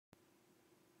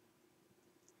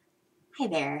Hi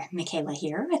there, Michaela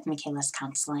here with Michaela's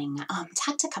Counseling.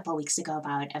 Talked a couple weeks ago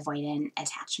about avoidant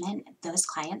attachment. Those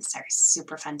clients are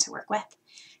super fun to work with.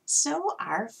 So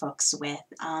are folks with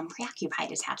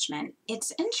preoccupied attachment.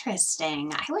 It's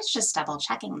interesting. I was just double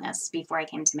checking this before I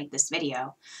came to make this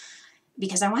video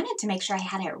because I wanted to make sure I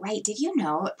had it right. Did you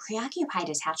know preoccupied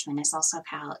attachment is also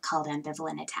called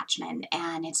ambivalent attachment?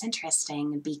 And it's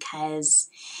interesting because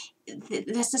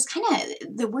this is kind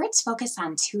of, the words focus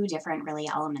on two different really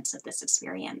elements of this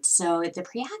experience. So the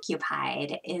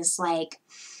preoccupied is like,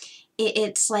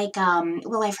 it's like,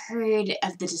 well, I've heard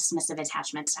of the dismissive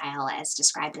attachment style as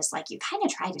described as like you kind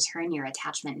of try to turn your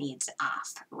attachment needs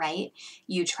off, right?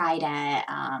 You try to,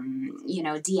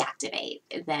 deactivate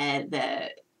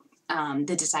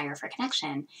the desire for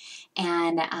connection.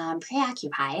 And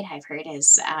preoccupied, I've heard,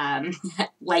 is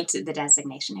liked the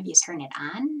designation of you turn it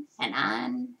on and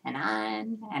on and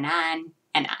on and on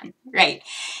and on, right?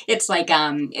 It's like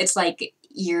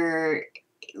you're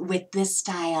with this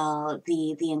style,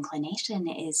 the inclination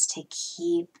is to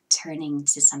keep turning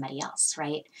to somebody else,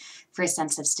 right, for a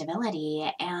sense of stability.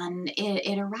 And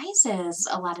it arises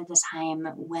a lot of the time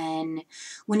when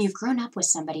you've grown up with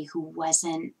somebody who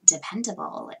wasn't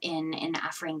dependable in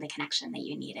offering the connection that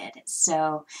you needed.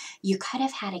 So you could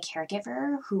have had a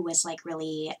caregiver who was like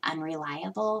really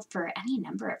unreliable for any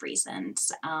number of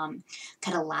reasons.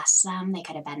 Could have lost them, they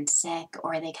could have been sick,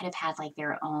 or they could have had like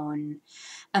their own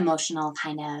emotional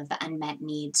kind of unmet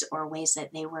needs or ways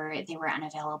that they were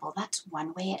unavailable. That's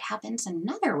one way it happens.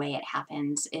 Another way it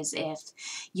happens is if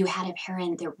you had a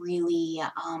parent that really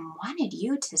wanted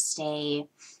you to stay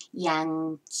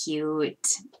young,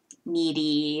 cute,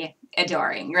 needy,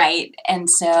 adoring, right? And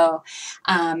so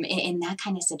in that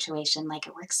kind of situation, like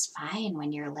it works fine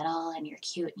when you're little and you're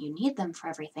cute and you need them for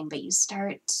everything, but you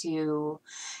start to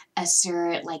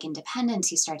assert like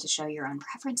independence, you start to show your own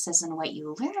preferences, and what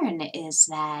you learn is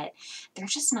that they're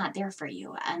just not there for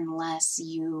you unless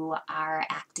you are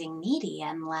acting needy,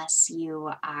 unless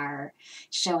you are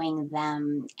showing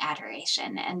them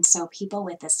adoration. And so people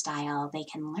with this style, they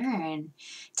can learn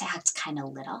to act kind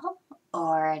of little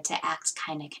or to act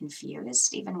kind of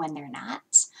confused even when they're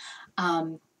not.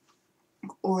 And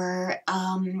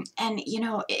you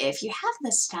know, if you have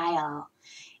this style,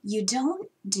 you don't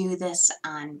do this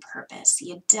on purpose.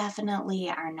 You definitely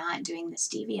are not doing this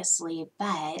deviously,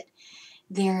 but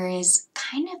there is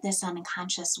kind of this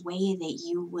unconscious way that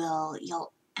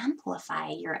you'll amplify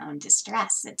your own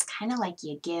distress. It's kind of like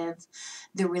you give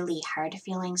the really hard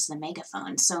feelings the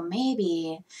megaphone. So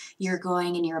maybe you're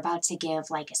going and you're about to give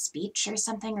like a speech or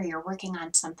something, or you're working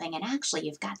on something, and actually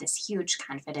you've got this huge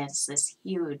confidence, this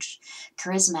huge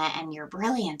charisma, and you're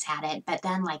brilliant at it. But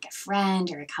then like a friend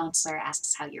or a counselor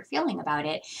asks how you're feeling about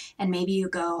it, and maybe you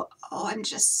go, "Oh, I'm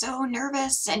just so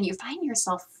nervous," and you find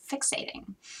yourself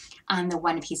fixating on the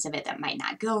one piece of it that might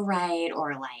not go right,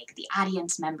 or like the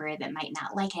audience member that might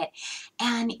not like it.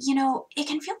 And you know, it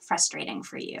can feel frustrating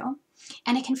for you,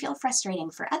 and it can feel frustrating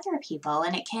for other people,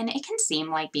 and it can seem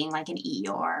like being like an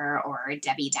Eeyore or a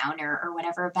Debbie Downer or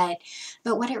whatever, but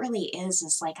what it really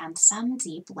is like on some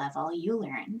deep level you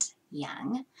learned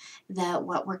young that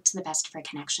what worked the best for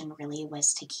connection really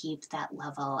was to keep that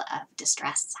level of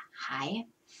distress high.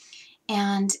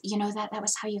 And you know, that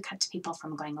was how you kept people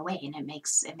from going away, and it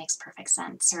makes perfect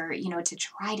sense. Or you know, to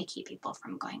try to keep people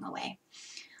from going away,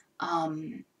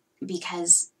 um,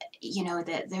 because you know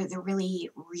the really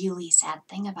really sad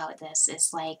thing about this is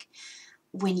like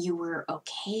when you were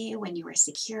okay, when you were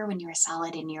secure, when you were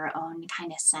solid in your own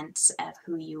kind of sense of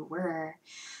who you were,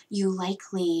 you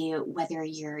likely, whether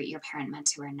your parent meant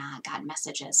to or not, got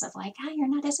messages of like, ah, you're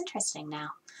not as interesting now,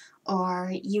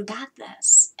 or you got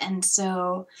this. And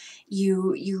so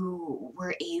you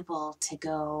were able to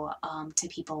go to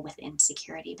people with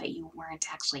insecurity, but you weren't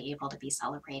actually able to be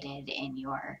celebrated in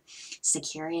your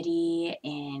security,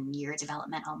 in your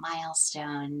developmental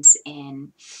milestones,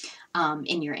 in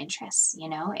your interests, you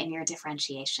know, in your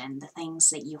differentiation, the things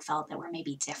that you felt that were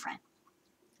maybe different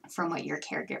from what your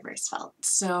caregivers felt.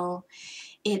 So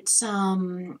it's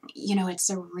you know, it's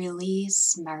a really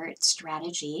smart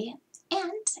strategy,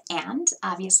 and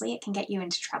obviously it can get you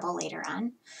into trouble later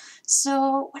on.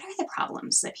 So what are the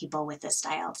problems that people with this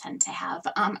style tend to have?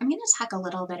 I'm going to talk a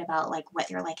little bit about like what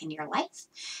they're like in your life,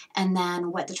 and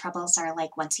then what the troubles are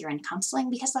like once you're in counseling,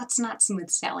 because that's not smooth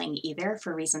sailing either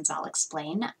for reasons I'll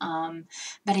explain.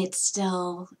 But it's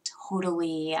still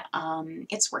totally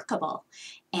it's workable,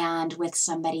 and with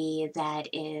somebody that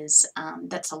is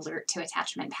that's alert to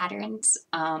attachment patterns,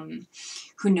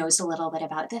 who knows a little bit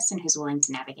about this and who's willing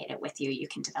to navigate it with you, you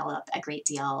can develop a great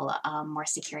deal more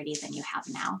security than you have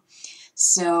now.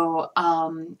 So,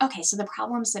 okay, so the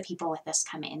problems that people with this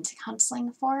come into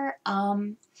counseling for,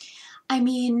 I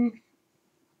mean,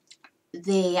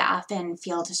 they often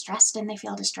feel distressed and they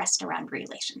feel distressed around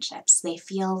relationships. They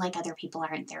feel like other people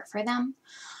aren't there for them.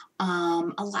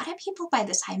 A lot of people, by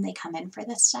the time they come in for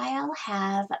this style,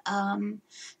 have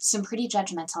some pretty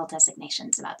judgmental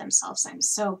designations about themselves. I'm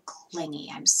so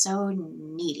clingy. I'm so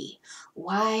needy.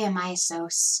 Why am I so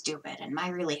stupid in my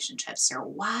relationships? Or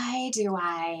why do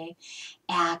I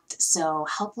act so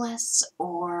helpless?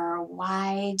 Or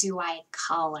why do I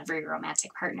call every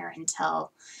romantic partner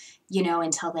until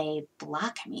they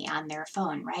block me on their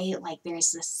phone, right? Like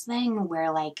there's this thing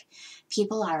where like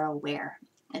people are aware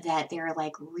that they're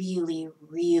like really,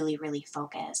 really, really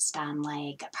focused on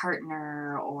like a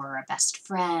partner or a best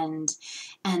friend,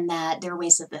 and that there are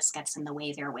ways that this gets in the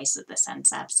way. There are ways that this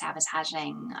ends up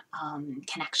sabotaging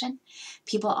connection.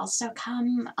 People also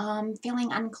come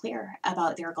feeling unclear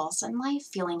about their goals in life,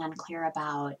 feeling unclear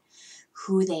about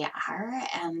who they are.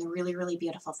 And the really, really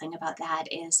beautiful thing about that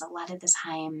is a lot of the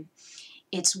time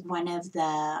it's one of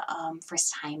the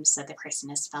first times that the person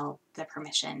has felt the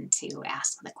permission to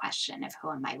ask the question of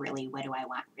who am I really? What do I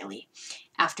want really?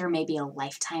 After maybe a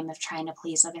lifetime of trying to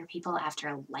please other people, after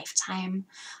a lifetime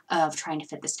of trying to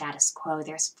fit the status quo,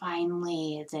 there's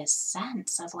finally this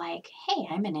sense of like, hey,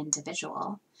 I'm an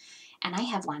individual and I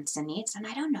have wants and needs, and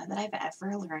I don't know that I've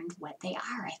ever learned what they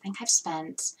are. I think I've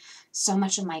spent so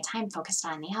much of my time focused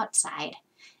on the outside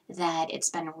that it's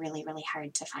been really, really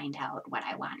hard to find out what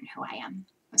I want and who I am.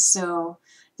 So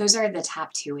those are the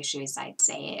top two issues I'd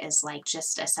say is like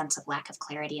just a sense of lack of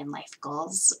clarity in life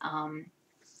goals.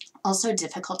 Also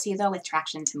difficulty though with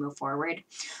traction to move forward,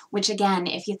 which again,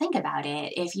 if you think about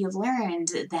it, if you've learned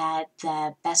that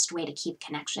the best way to keep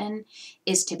connection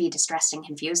is to be distressed and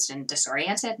confused and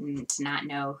disoriented and to not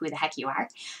know who the heck you are,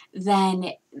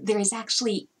 then there's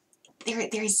actually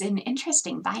there's an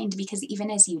interesting bind because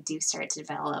even as you do start to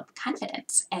develop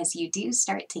confidence, as you do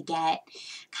start to get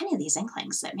kind of these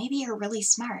inklings that maybe you're really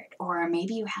smart or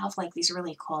maybe you have like these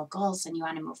really cool goals and you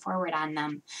want to move forward on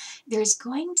them, there's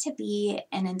going to be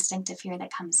an instinctive fear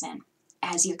that comes in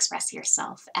as you express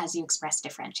yourself, as you express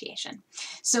differentiation.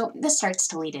 So this starts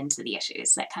to lead into the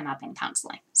issues that come up in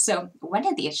counseling. So one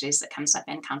of the issues that comes up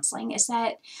in counseling is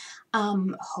that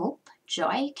hope,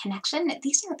 joy, connection,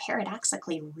 these are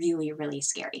paradoxically really, really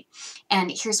scary. And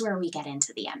here's where we get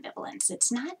into the ambivalence.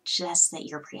 It's not just that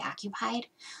you're preoccupied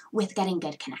with getting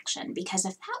good connection, because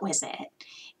if that was it,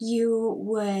 you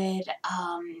would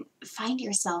find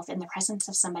yourself in the presence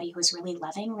of somebody who's really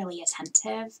loving, really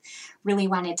attentive, really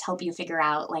wanted to help you figure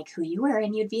out like who you were,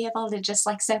 and you'd be able to just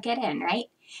like soak it in, right?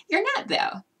 You're not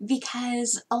though,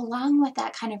 because along with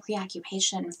that kind of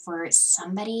preoccupation for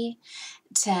somebody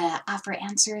to offer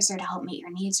answers or to help meet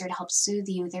your needs or to help soothe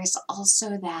you, there's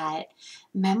also that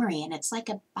memory, and it's like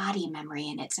a body memory,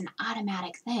 and it's an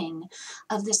automatic thing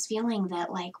of this feeling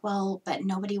that, like, well, but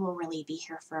nobody will really be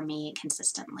here for me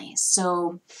consistently.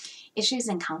 So, issues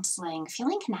in counseling,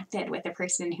 feeling connected with the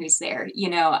person who's there.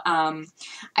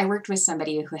 I worked with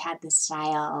somebody who had this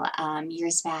style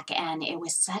years back, and it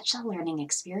was such a learning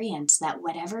experience that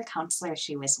whatever counselor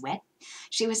she was with,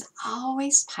 she was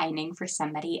always pining for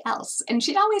somebody else. And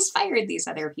she'd always fired these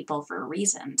other people for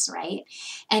reasons, right?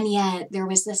 And yet there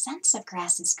was this sense of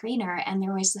grass is greener. And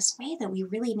there was this way that we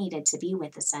really needed to be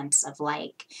with the sense of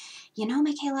like,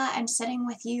 Michaela, I'm sitting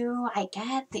with you. I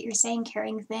get that you're saying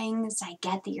caring things. I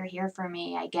get that you're here for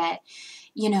me. I get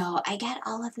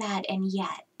all of that. And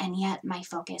yet my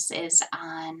focus is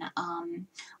on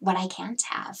what I can't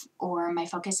have, or my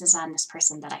focus is on this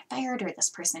person that I fired, or this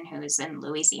person who's in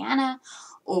Louisiana,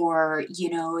 or,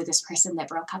 this person that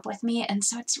broke up with me. And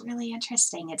so it's really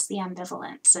interesting. It's the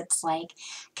ambivalence. It's like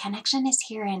connection is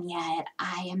here, and yet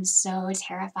I am so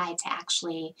terrified to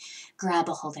actually grab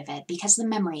a hold of it because the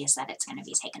memory is that it's going to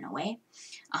be taken away,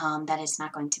 that it's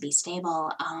not going to be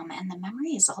stable. And the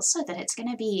memory is also that it's going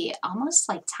to be almost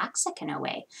like toxic in a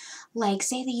way. Like,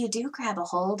 say that you do grab a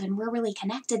hold and we're really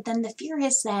connected, then the fear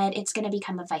is that it's going to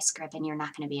become a vice grip and you're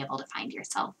not going to be able to find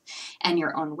yourself and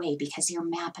your own way because your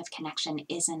map of connection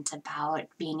isn't about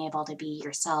being able to be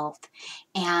yourself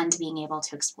and being able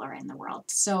to explore in the world.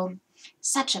 So,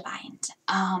 such a bind.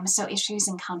 So issues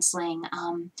in counseling,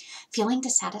 feeling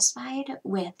dissatisfied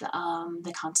with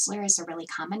the counselor is a really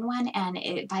common one. And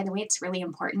by the way, it's really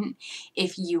important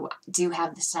if you do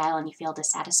have the style and you feel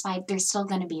dissatisfied, there's still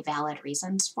going to be valid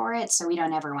reasons for it. So we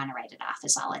don't ever want to write it off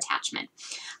as all attachment.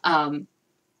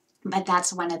 But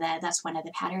that's one of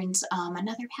the patterns.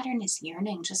 Another pattern is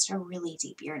yearning, just a really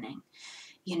deep yearning.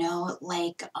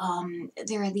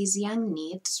 There are these young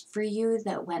needs for you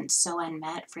that went so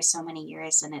unmet for so many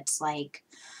years, and it's like,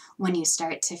 when you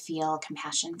start to feel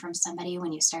compassion from somebody,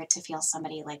 when you start to feel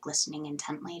somebody like listening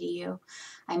intently to you.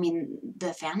 I mean,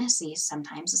 the fantasy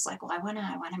sometimes is like, well, I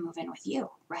wanna move in with you,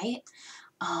 right?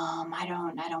 I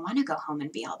don't want to go home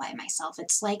and be all by myself.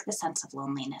 It's like the sense of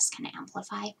loneliness can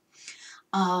amplify.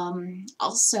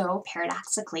 Also,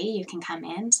 paradoxically, you can come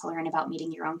in to learn about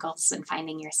meeting your own goals and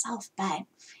finding yourself, but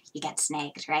you get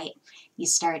snagged, right? You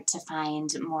start to find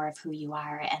more of who you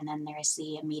are, and then there's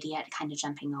the immediate kind of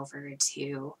jumping over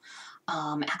to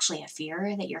actually a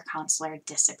fear that your counselor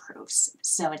disapproves.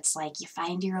 So it's like you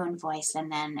find your own voice,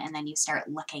 and then you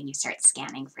start looking, you start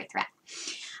scanning for threat.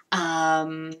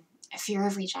 Um, a fear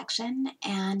of rejection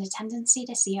and a tendency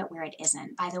to see it where it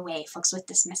isn't. By the way, folks with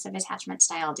dismissive attachment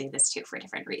style do this too for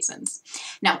different reasons.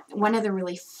 Now, one of the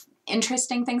really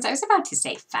interesting things, I was about to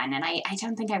say fun, and I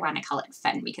don't think I want to call it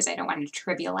fun because I don't want to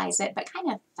trivialize it, but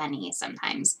kind of funny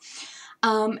sometimes.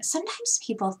 Sometimes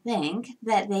people think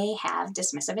that they have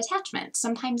dismissive attachment.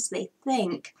 Sometimes they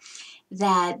think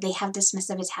that they have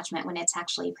dismissive attachment when it's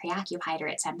actually preoccupied or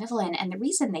it's ambivalent. And the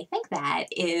reason they think that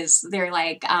is they're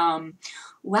like,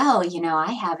 well,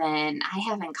 I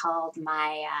haven't called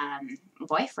my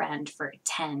boyfriend for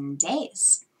 10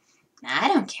 days. I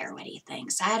don't care what he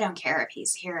thinks. I don't care if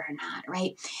he's here or not,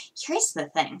 right? Here's the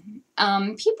thing.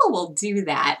 People will do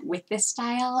that with this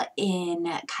style in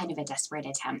kind of a desperate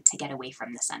attempt to get away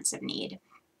from the sense of need.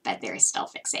 But they're still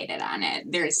fixated on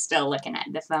it. They're still looking at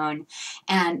the phone.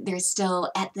 And they're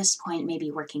still, at this point, maybe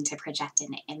working to project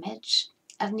an image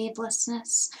of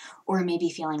needlessness, or maybe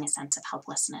feeling a sense of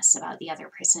helplessness about the other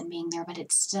person being there. But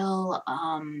it's still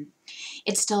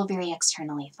very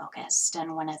externally focused.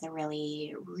 And one of the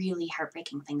really, really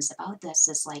heartbreaking things about this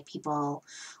is like people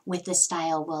with this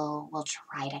style will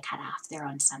try to cut off their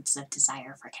own sense of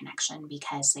desire for connection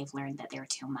because they've learned that they're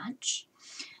too much.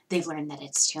 They've learned that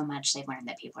it's too much. They've learned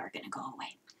that people are going to go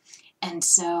away. And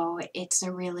so it's a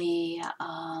really,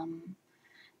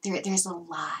 there's a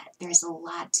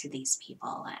lot to these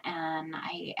people. And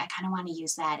I kind of want to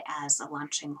use that as a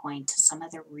launching point to some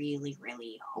of the really,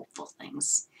 really hopeful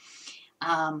things.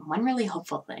 One really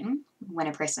hopeful thing when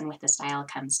a person with this style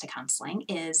comes to counseling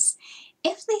is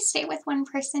if they stay with one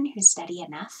person who's steady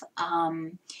enough,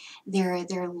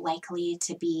 they're likely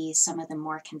to be some of the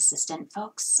more consistent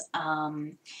folks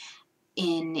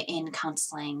in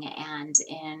counseling and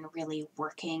in really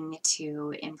working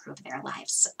to improve their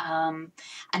lives.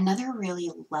 Another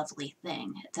really lovely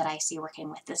thing that I see working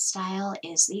with this style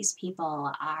is these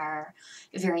people are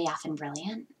very often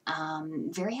brilliant,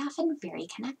 very often very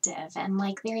connective, and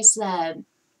like there's the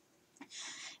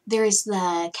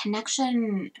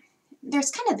connection,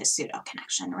 there's kind of the pseudo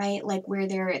connection, right? Like where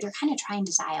they're kind of trying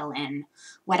to dial in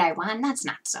what I want. And that's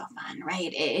not so fun,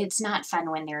 right? It's not fun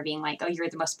when they're being like, "Oh, you're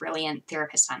the most brilliant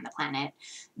therapist on the planet,"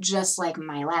 just like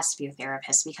my last few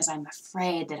therapists, because I'm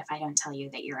afraid that if I don't tell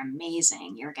you that you're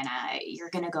amazing, you're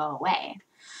gonna go away.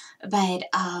 But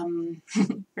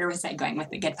where was I going with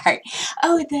the good part?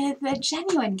 Oh, the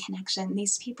genuine connection.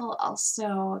 These people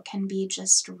also can be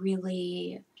just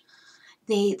really,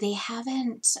 they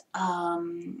haven't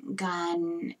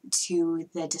gone to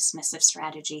the dismissive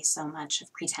strategy so much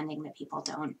of pretending that people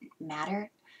don't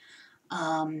matter.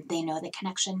 They know that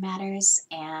connection matters,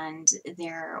 and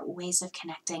their ways of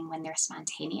connecting when they're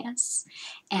spontaneous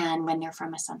and when they're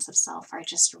from a sense of self are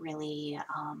just really,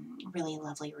 really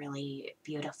lovely, really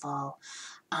beautiful.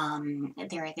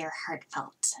 They're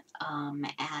heartfelt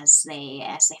as they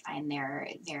find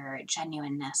their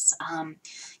genuineness.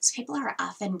 So people are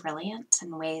often brilliant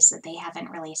in ways that they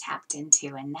haven't really tapped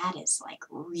into, and that is like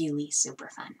really super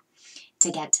fun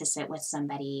to get to sit with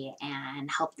somebody and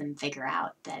help them figure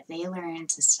out that they learn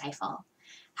to stifle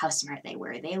how smart they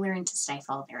were. They learn to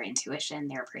stifle their intuition,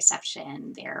 their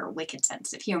perception, their wicked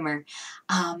sense of humor.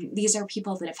 These are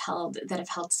people that have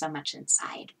held so much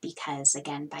inside because,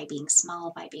 again, by being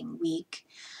small, by being weak,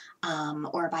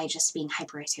 or by just being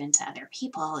hyper attuned to other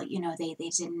people, they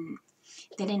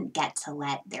didn't get to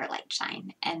let their light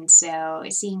shine. And so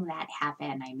seeing that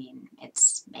happen, I mean,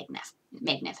 it's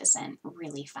magnificent,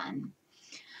 really fun.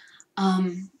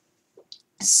 Um,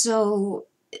 so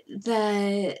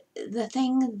the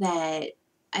thing that,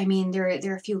 I mean, there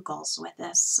are a few goals with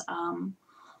this.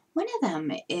 One of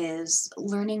them is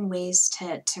learning ways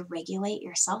to regulate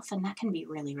yourself, and that can be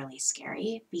really, really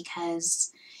scary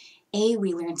because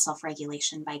We learned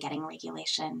self-regulation by getting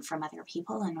regulation from other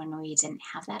people, and when we didn't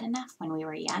have that enough when we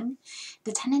were young,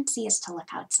 the tendency is to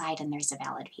look outside, and there's a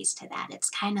valid piece to that. It's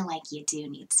kind of like you do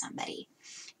need somebody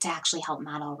to actually help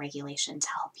model regulation to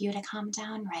help you to calm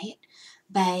down, right?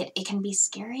 But it can be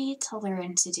scary to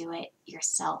learn to do it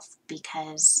yourself,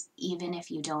 because even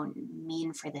if you don't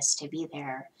mean for this to be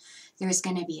there, there's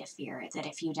going to be a fear that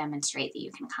if you demonstrate that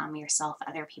you can calm yourself,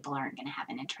 other people aren't going to have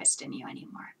an interest in you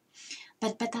anymore.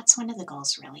 But that's one of the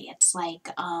goals, really. It's like,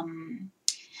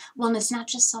 well, and it's not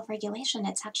just self-regulation,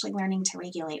 it's actually learning to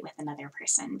regulate with another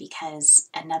person, because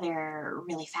another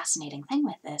really fascinating thing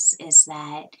with this is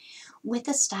that with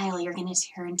the style, you're going to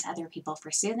turn to other people for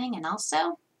soothing, and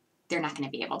also they're not going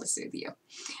to be able to soothe you.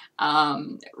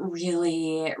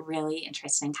 Really, really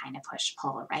interesting kind of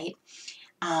push-pull, right?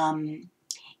 Um,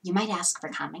 you might ask for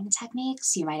calming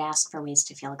techniques, you might ask for ways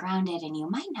to feel grounded, and you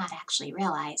might not actually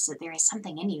realize that there is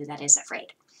something in you that is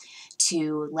afraid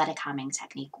to let a calming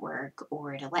technique work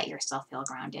or to let yourself feel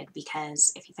grounded.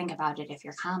 Because if you think about it, if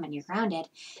you're calm and you're grounded,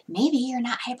 maybe you're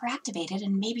not hyperactivated,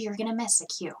 and maybe you're going to miss a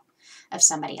cue of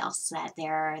somebody else, that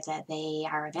they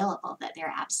are available, that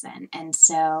they're absent. And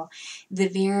so the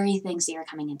very things that you're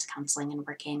coming into counseling and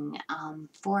working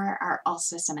for are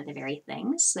also some of the very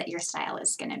things that your style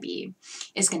is going to be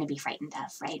frightened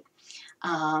of, right?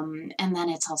 And then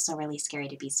it's also really scary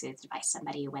to be soothed by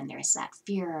somebody when there's that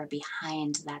fear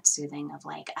behind that soothing of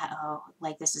like, oh,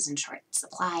 like this is in short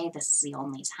supply, this is the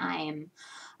only time,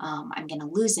 I'm going to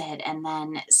lose it. And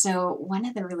then, so one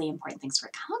of the really important things for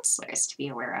counselors to be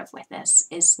aware of with this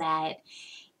is that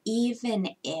even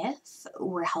if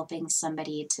we're helping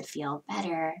somebody to feel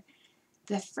better,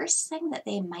 the first thing that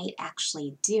they might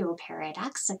actually do,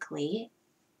 paradoxically,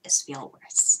 is feel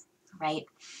worse, right?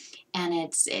 And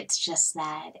it's just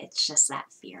that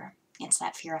fear. It's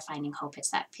that fear of finding hope. It's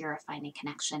that fear of finding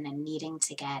connection and needing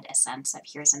to get a sense of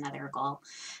here's another goal,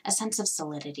 a sense of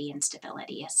solidity and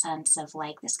stability, a sense of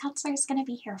like this counselor is going to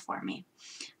be here for me.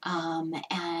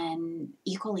 And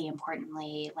equally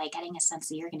importantly, like getting a sense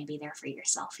that you're going to be there for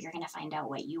yourself. You're going to find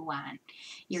out what you want.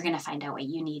 You're going to find out what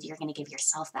you need. You're going to give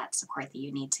yourself that support that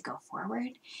you need to go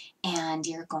forward. And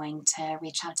you're going to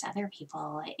reach out to other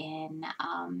people in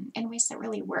ways that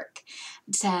really work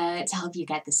to help you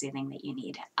get the soothing that you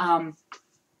need.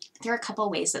 There are a couple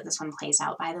ways that this one plays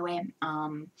out, by the way.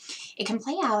 It can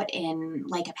play out in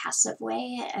like a passive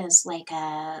way, as like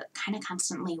a kind of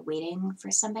constantly waiting for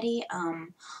somebody. A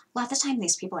lot of the time,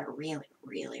 these people are really,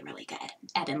 really, really good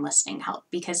at enlisting help,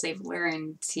 because they've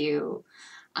learned to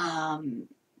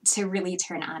really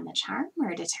turn on the charm,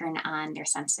 or to turn on their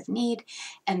sense of need.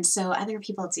 And so other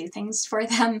people do things for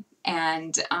them.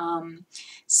 And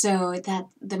so that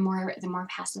the more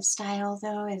passive style,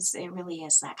 though, is it really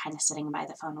is that kind of sitting by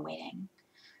the phone waiting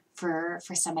for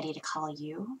somebody to call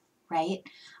you, right?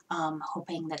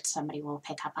 Hoping that somebody will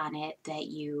pick up on it, that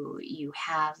you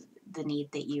have the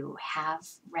need that you have,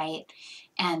 right?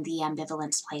 And the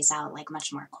ambivalence plays out like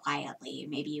much more quietly.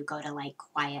 Maybe you go to like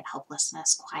quiet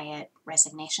helplessness, quiet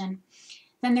resignation.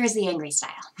 Then there's the angry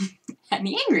style. And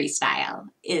the angry style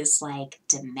is like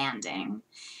demanding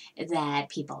that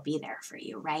people be there for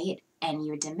you, right? And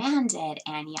you demand it,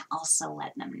 and you also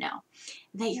let them know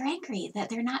that you're angry, that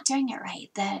they're not doing it right,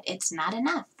 that it's not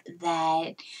enough,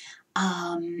 that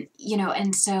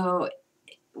and so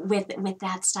with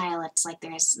that style, it's like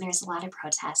there's a lot of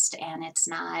protest, and it's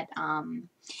not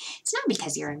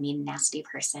because you're a mean, nasty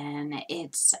person.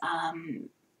 It's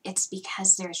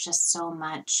because there's just so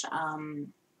much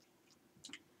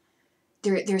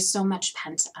there's so much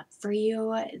pent up for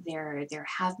you. There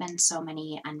have been so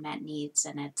many unmet needs,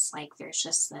 and it's like there's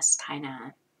just this kind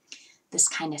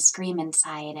of scream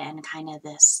inside, and kind of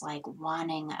this like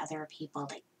wanting other people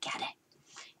to get it.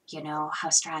 You know how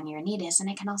strong your need is, and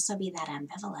it can also be that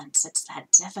ambivalence. It's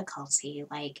that difficulty.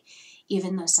 Like,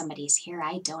 even though somebody's here,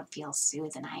 I don't feel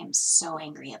soothed, and I am so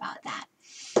angry about that.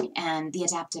 And the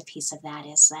adaptive piece of that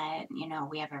is that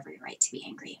we have every right to be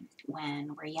angry.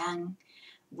 When we're young,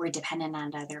 we're dependent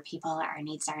on other people, our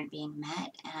needs aren't being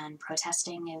met, and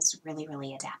protesting is really,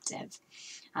 really adaptive.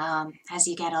 As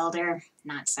you get older,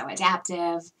 not so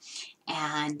adaptive.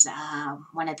 And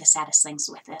one of the saddest things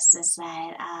with this is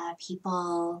that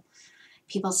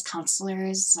people's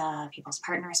counselors, people's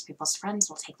partners, people's friends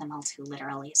will take them all too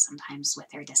literally sometimes with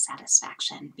their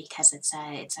dissatisfaction, because it's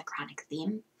a chronic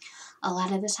theme. A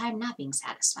lot of the time, not being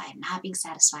satisfied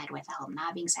with help,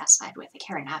 not being satisfied with the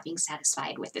care, not being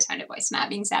satisfied with the tone of voice, not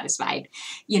being satisfied,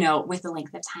 with the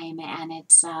length of time. And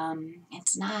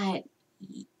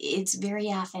it's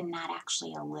very often not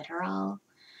actually a literal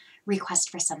request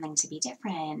for something to be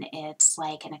different. It's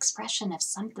like an expression of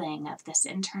something, of this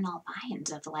internal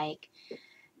bind of like,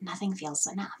 nothing feels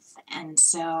enough. And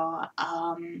so,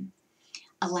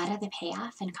 a lot of the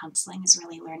payoff in counseling is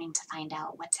really learning to find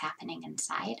out what's happening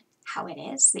inside, how it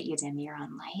is that you dim your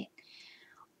own light,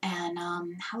 and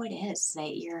how it is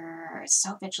that you're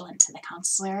so vigilant to the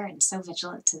counselor and so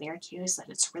vigilant to their cues that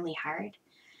it's really hard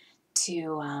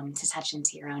to touch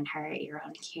into your own heart, your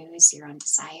own cues, your own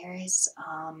desires,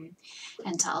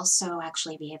 and to also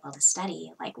actually be able to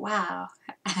study. Like, wow,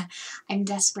 I'm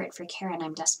desperate for care and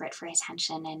I'm desperate for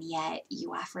attention, and yet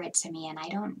you offer it to me, and I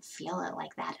don't feel it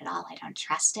like that at all. I don't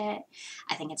trust it.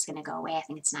 I think it's going to go away. I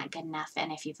think it's not good enough.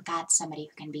 And if you've got somebody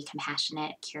who can be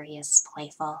compassionate, curious,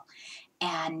 playful,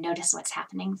 and notice what's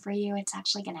happening for you, it's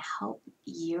actually going to help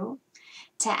you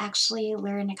to actually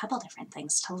learn a couple different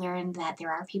things, to learn that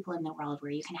there are people in the world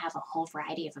where you can have a whole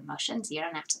variety of emotions. You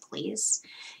don't have to please.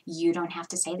 You don't have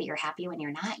to say that you're happy when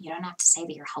you're not. You don't have to say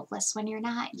that you're helpless when you're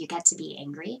not. You get to be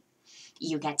angry.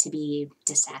 You get to be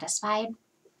dissatisfied.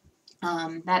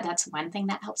 That's one thing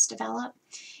that helps develop,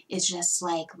 is just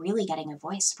like really getting a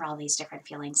voice for all these different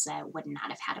feelings that would not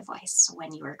have had a voice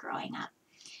when you were growing up.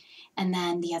 And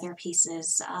then the other piece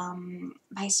is,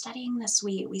 by studying this,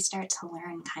 we start to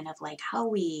learn kind of like how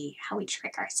we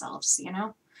trick ourselves,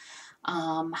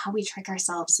 how we trick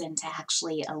ourselves into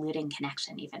actually eluding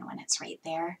connection even when it's right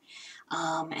there.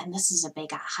 And this is a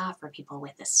big aha for people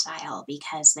with this style,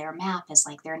 because their map is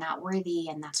like they're not worthy,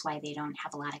 and that's why they don't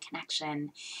have a lot of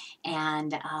connection.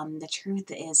 And the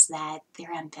truth is that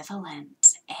they're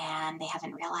ambivalent, and they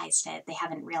haven't realized it. They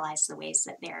haven't realized the ways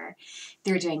that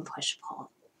they're doing push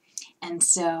pull. And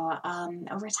so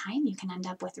over time, you can end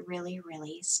up with really,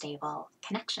 really stable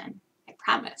connection, I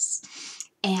promise.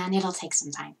 And it'll take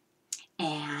some time.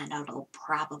 And it'll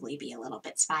probably be a little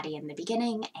bit spotty in the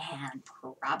beginning. And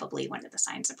probably one of the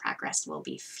signs of progress will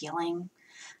be feeling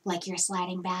like you're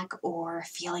sliding back, or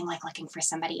feeling like looking for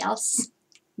somebody else.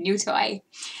 New toy,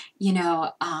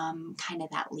 kind of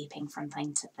that leaping from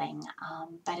thing to thing.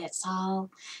 But it's all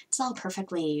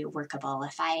perfectly workable.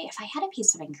 If I had a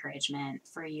piece of encouragement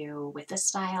for you with this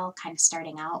style, kind of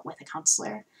starting out with a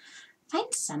counselor,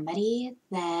 find somebody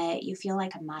that you feel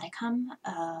like a modicum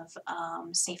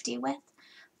of safety with.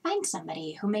 Find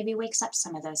somebody who maybe wakes up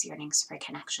some of those yearnings for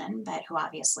connection, but who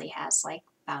obviously has like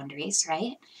boundaries,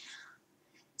 right?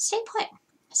 Stay put.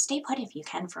 Stay put if you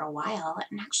can for a while,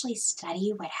 and actually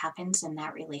study what happens in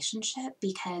that relationship,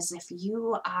 because if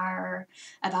you are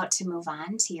about to move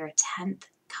on to your 10th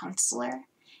counselor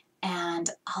and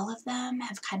all of them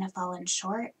have kind of fallen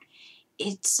short,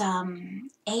 it's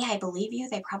I believe you,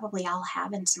 they probably all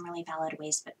have in some really valid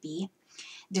ways, but B,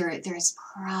 there's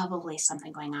probably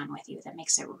something going on with you that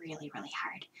makes it really, really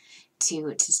hard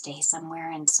to stay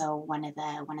somewhere. And so one of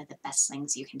the best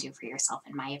things you can do for yourself,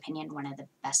 in my opinion, one of the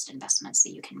best investments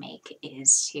that you can make,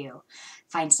 is to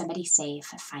find somebody safe,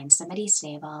 find somebody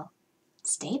stable,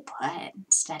 stay put,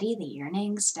 study the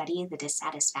yearning, study the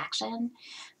dissatisfaction,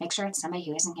 make sure it's somebody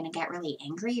who isn't going to get really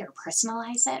angry or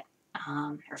personalize it,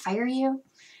 or fire you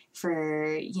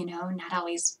for not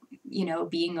always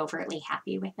being overtly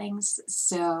happy with things.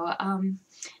 So and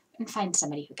find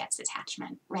somebody who gets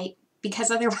attachment, right?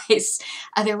 Because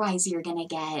otherwise you're going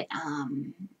to get,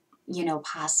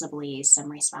 possibly some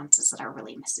responses that are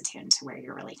really misattuned to where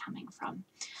you're really coming from.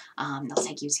 They'll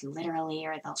take you too literally,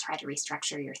 or they'll try to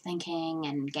restructure your thinking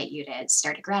and get you to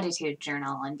start a gratitude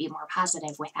journal and be more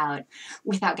positive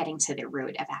without getting to the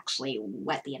root of actually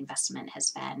what the investment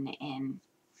has been in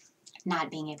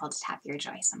not being able to tap your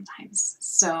joy sometimes.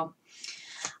 So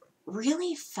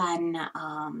really fun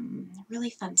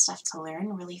stuff to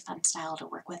learn, really fun style to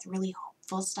work with, really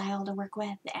hopeful style to work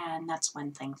with. And that's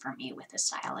one thing for me with this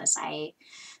style, is I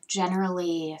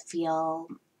generally feel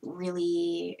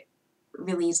really,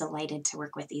 really delighted to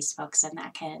work with these folks, and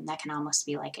that can almost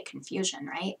be like a confusion,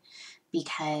 right?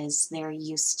 Because they're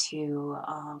used to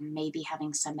maybe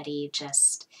having somebody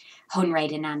just hone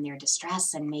right in on their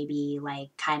distress and maybe like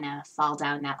kind of fall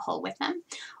down that hole with them,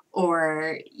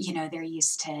 or they're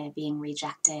used to being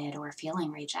rejected or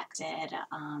feeling rejected,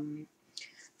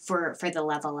 for the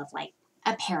level of like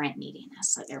apparent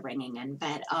neediness that they're bringing in.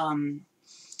 But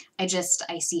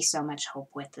I see so much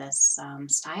hope with this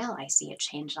style. I see it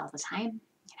change all the time.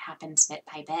 It happens bit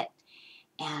by bit,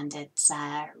 and it's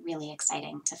really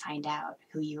exciting to find out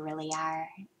who you really are.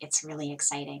 It's really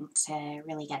exciting to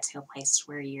really get to a place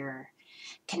where you're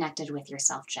connected with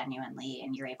yourself genuinely,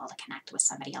 and you're able to connect with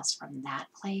somebody else from that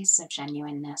place of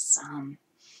genuineness.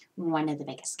 One of the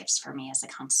biggest gifts for me as a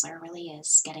counselor really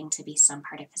is getting to be some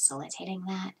part of facilitating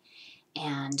that,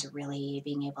 and really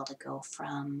being able to go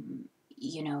from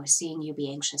seeing you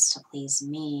be anxious to please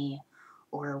me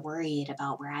or worried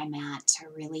about where I'm at to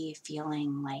really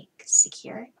feeling like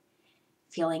secure,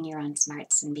 feeling your own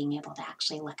smarts and being able to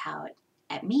actually look out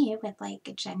at me with like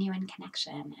a genuine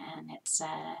connection. And it's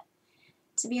a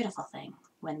beautiful thing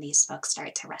when these folks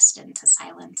start to rest into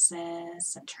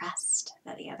silences and trust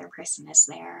that the other person is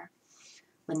there,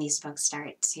 when these folks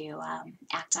start to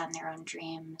act on their own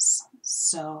dreams.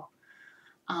 So,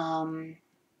 gosh,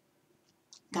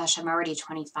 I'm already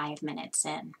 25 minutes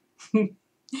in.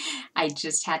 I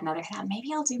just had another thought.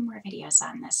 Maybe I'll do more videos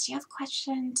on this. Do you have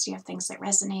questions? Do you have things that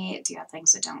resonate? Do you have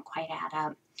things that don't quite add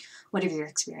up? What have your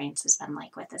experiences been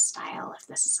like with this style? If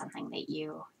this is something that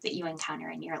you encounter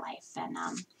in your life, and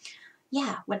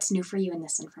yeah, what's new for you in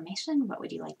this information? What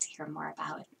would you like to hear more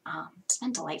about? It's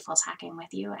been delightful talking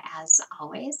with you as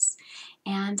always,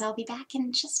 and I'll be back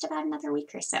in just about another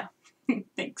week or so.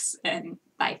 Thanks, and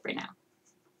bye for now.